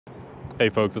Hey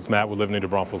folks, it's Matt with Living in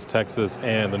Braunfels, Texas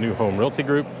and the New Home Realty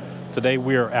Group. Today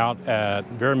we are out at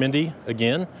Veramendi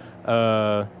again,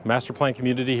 master plan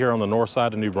community here on the north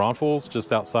side of New Braunfels,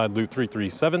 just outside Loop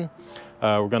 337.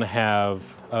 We're gonna have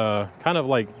kind of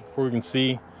like where we can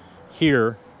see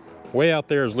here, way out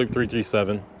there is Loop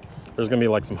 337. There's gonna be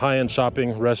like some high-end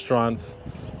shopping, restaurants,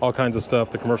 all kinds of stuff,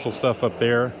 the commercial stuff up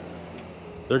there.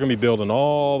 They're gonna be building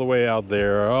all the way out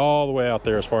there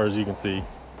as far as you can see.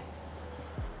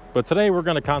 But today we're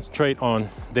going to concentrate on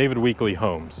David Weekley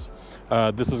Homes.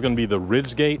 This is going to be the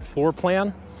Ridgegate floor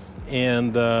plan,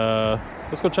 and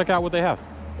let's go check out what they have.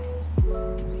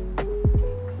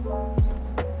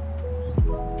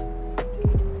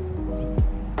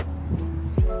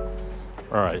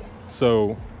 All right,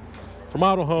 so for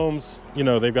model homes, you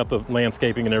know, they've got the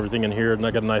landscaping and everything in here, and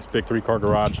I got a nice big 3-car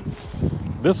garage.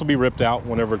 This will be ripped out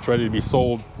whenever it's ready to be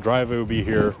sold. Driveway will be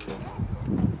here.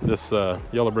 This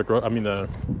yellow brick road,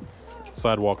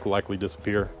 sidewalk will likely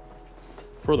disappear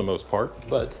for the most part,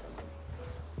 but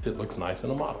it looks nice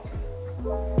in a model.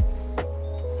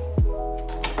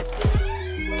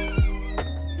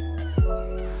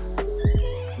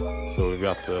 So we've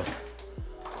got the,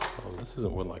 oh, this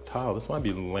isn't wood like tile. This might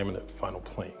be laminate vinyl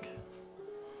plank,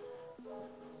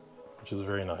 which is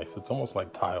very nice. It's almost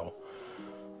like tile,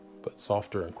 but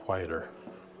softer and quieter.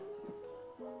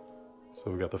 So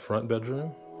we've got the front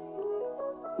bedroom.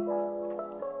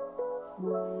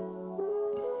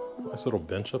 Nice little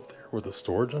bench up there with a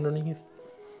storage underneath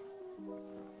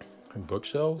and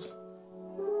bookshelves.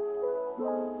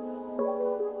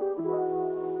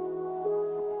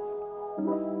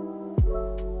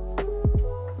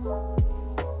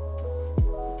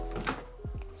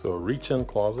 So a reach-in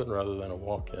closet rather than a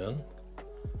walk-in.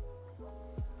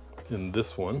 In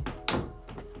this one,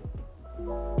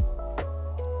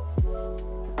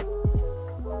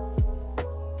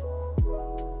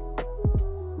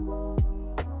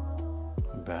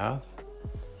 bath,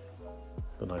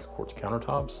 the nice quartz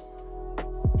countertops.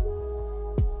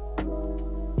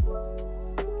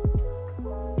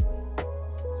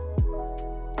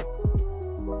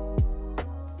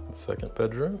 The second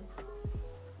bedroom.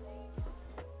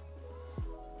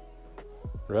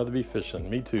 Rather be fishing.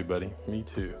 Me too, buddy. Me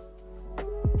too.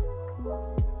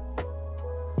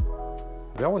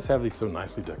 They always have these so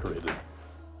nicely decorated.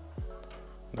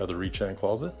 Another reach-in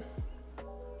closet.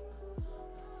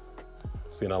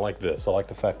 See, and I like this. I like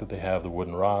the fact that they have the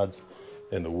wooden rods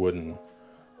and the wooden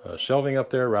shelving up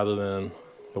there rather than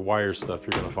the wire stuff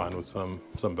you're gonna find with some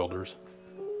builders.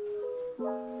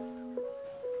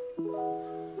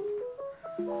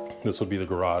 This would be the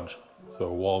garage. So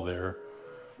a wall there.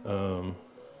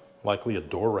 Likely a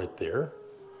door right there.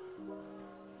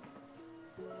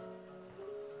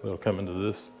 It'll come into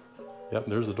this. Yep,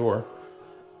 there's the door.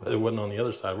 It wasn't on the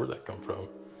other side. Where'd that come from?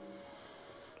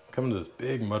 Come into this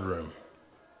big mudroom.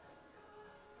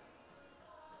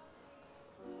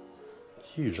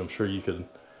 Huge. I'm sure you could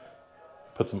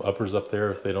put some uppers up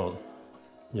there if they don't,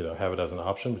 you know, have it as an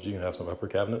option, but you can have some upper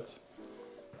cabinets.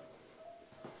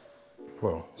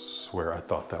 Whoa, swear I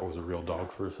thought that was a real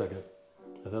dog for a second.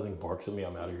 If that thing barks at me,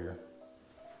 I'm out of here.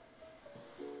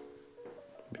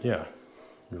 But yeah,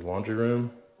 your laundry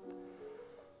room,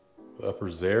 the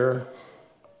uppers there,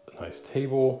 a nice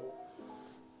table.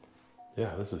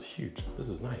 Yeah, this is huge. This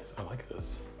is nice. I like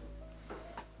this.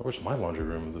 I wish my laundry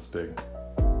room was this big.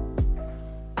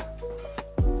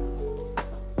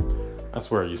 I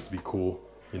swear it used to be cool.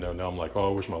 You know, now I'm like,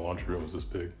 oh, I wish my laundry room was this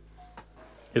big.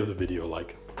 Give the video a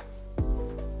like.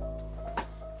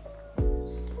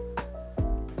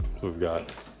 So we've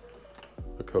got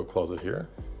a coat closet here.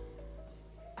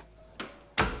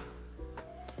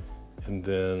 And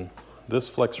then this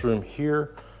flex room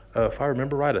here, if I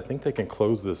remember right, I think they can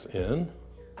close this in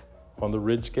on the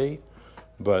ridge gate,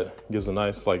 but gives a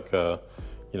nice like, you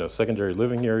know, secondary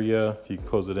living area. If you can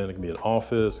close it in, it can be an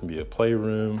office, it can be a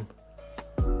playroom.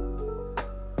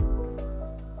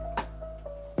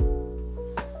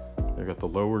 They've got the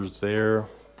lowers there.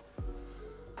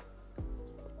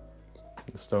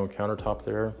 The stone countertop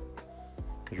there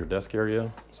is your desk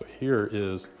area. So here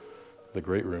is the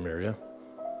great room area.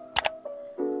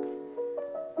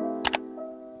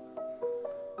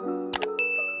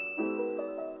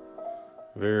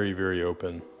 Very, very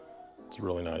open. It's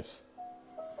really nice.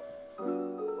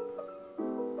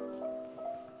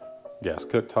 Gas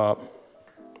cooktop.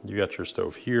 You got your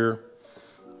stove here.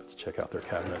 Let's check out their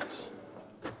cabinets.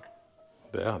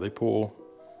 Yeah, they pull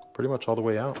pretty much all the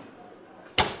way out.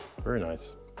 Very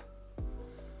nice.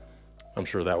 I'm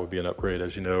sure that would be an upgrade.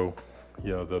 As you know,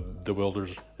 the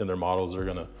builders in their models are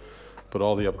gonna put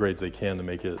all the upgrades they can to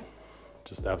make it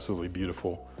just absolutely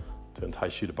beautiful. to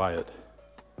entice you to buy it.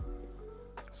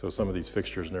 So some of these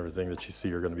fixtures and everything that you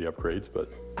see are going to be upgrades, but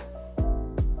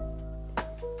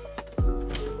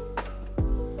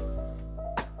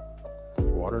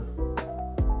water.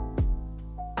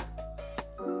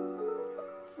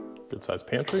 Good sized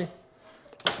pantry.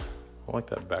 I like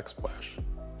that backsplash.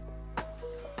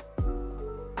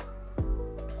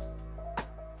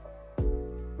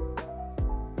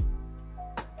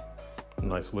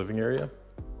 Nice living area.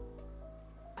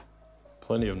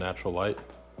 Plenty of natural light.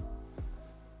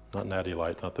 Not natty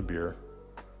light, not the beer.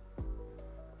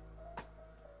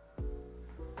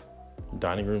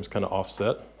 Dining room's kind of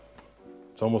offset.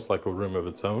 It's almost like a room of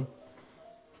its own.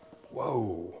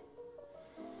 Whoa.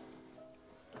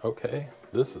 Okay,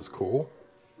 this is cool.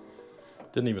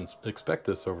 Didn't even expect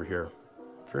this over here.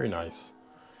 Very nice.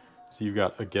 So you've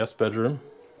got a guest bedroom,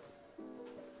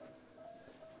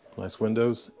 nice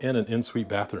windows, and an en-suite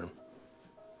bathroom.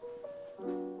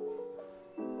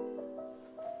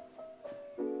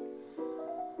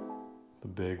 The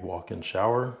big walk-in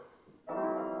shower.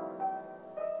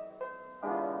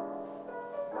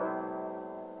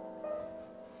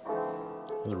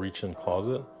 The reach-in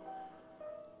closet.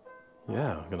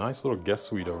 Yeah, a nice little guest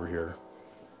suite over here.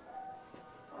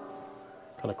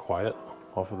 Kind of quiet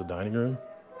off of the dining room.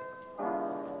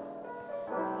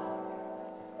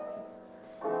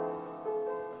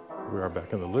 We are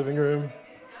back in the living room.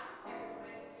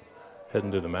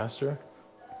 Heading to the master.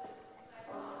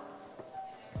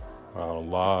 Wow, a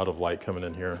lot of light coming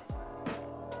in here.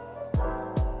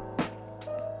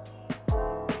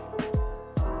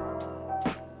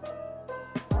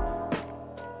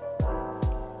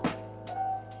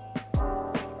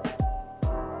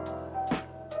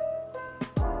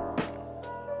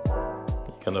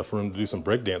 Got enough room to do some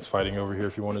breakdance fighting over here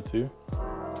if you wanted to.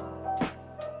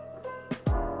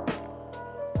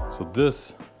 So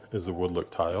this is the wood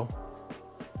look tile.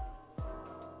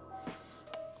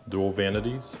 Dual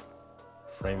vanities,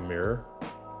 frame mirror.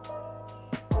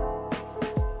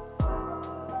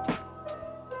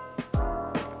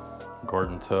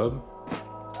 Garden tub.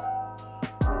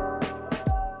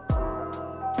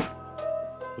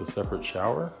 The separate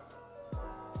shower.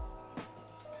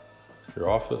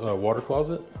 Your water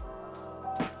closet.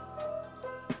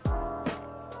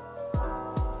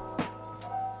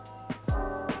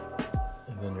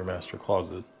 And then your master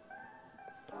closet.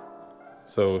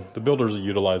 So the builders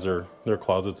utilize their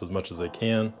closets as much as they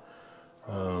can.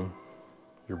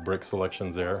 Your brick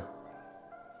selection's there.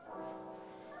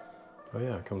 Oh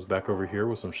yeah, it comes back over here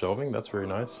with some shelving. That's very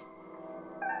nice.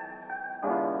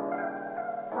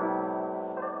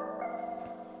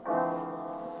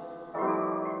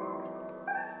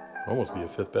 Almost be a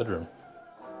fifth bedroom.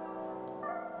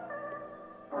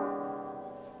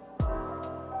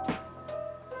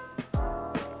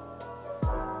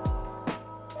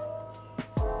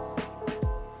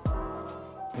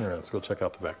 All right, let's go check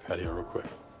out the back patio real quick.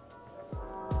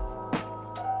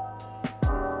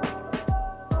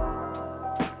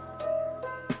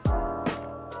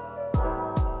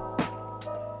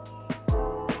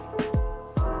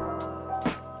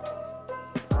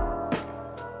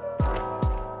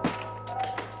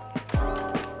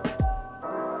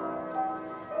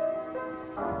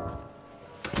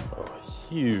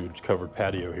 Huge covered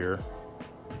patio here.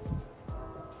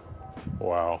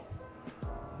 Wow.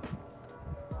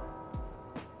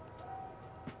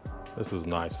 This is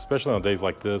nice, especially on days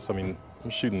like this. I mean, I'm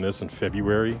shooting this in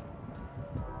February.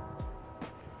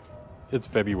 It's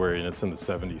February and it's in the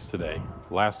 70s today.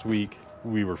 Last week,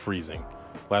 we were freezing.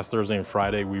 Last Thursday and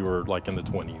Friday, we were like in the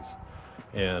 20s.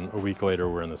 And a week later,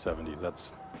 we're in the 70s.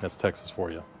 That's Texas for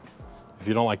you. If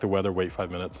you don't like the weather, wait 5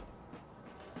 minutes.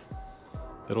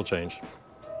 It'll change.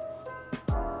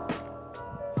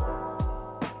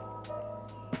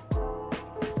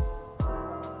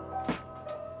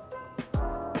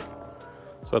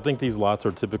 So I think these lots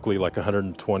are typically like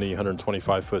 120,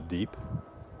 125 foot deep.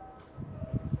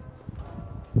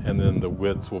 And then the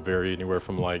widths will vary anywhere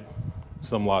from like,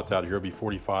 some lots out here will be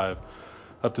 45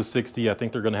 up to 60. I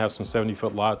think they're gonna have some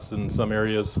 70-foot lots in some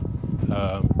areas.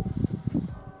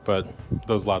 But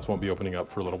those lots won't be opening up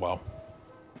for a little while.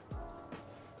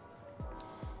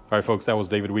 All right, folks, that was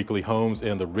David Weekley Homes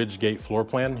and the Ridgegate floor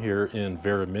plan here in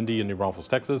Veramendi in New Braunfels,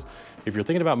 Texas. If you're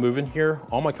thinking about moving here,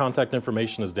 all my contact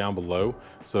information is down below.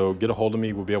 So get a hold of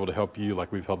me. We'll be able to help you like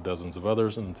we've helped dozens of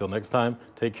others. And until next time,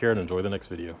 take care and enjoy the next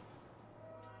video.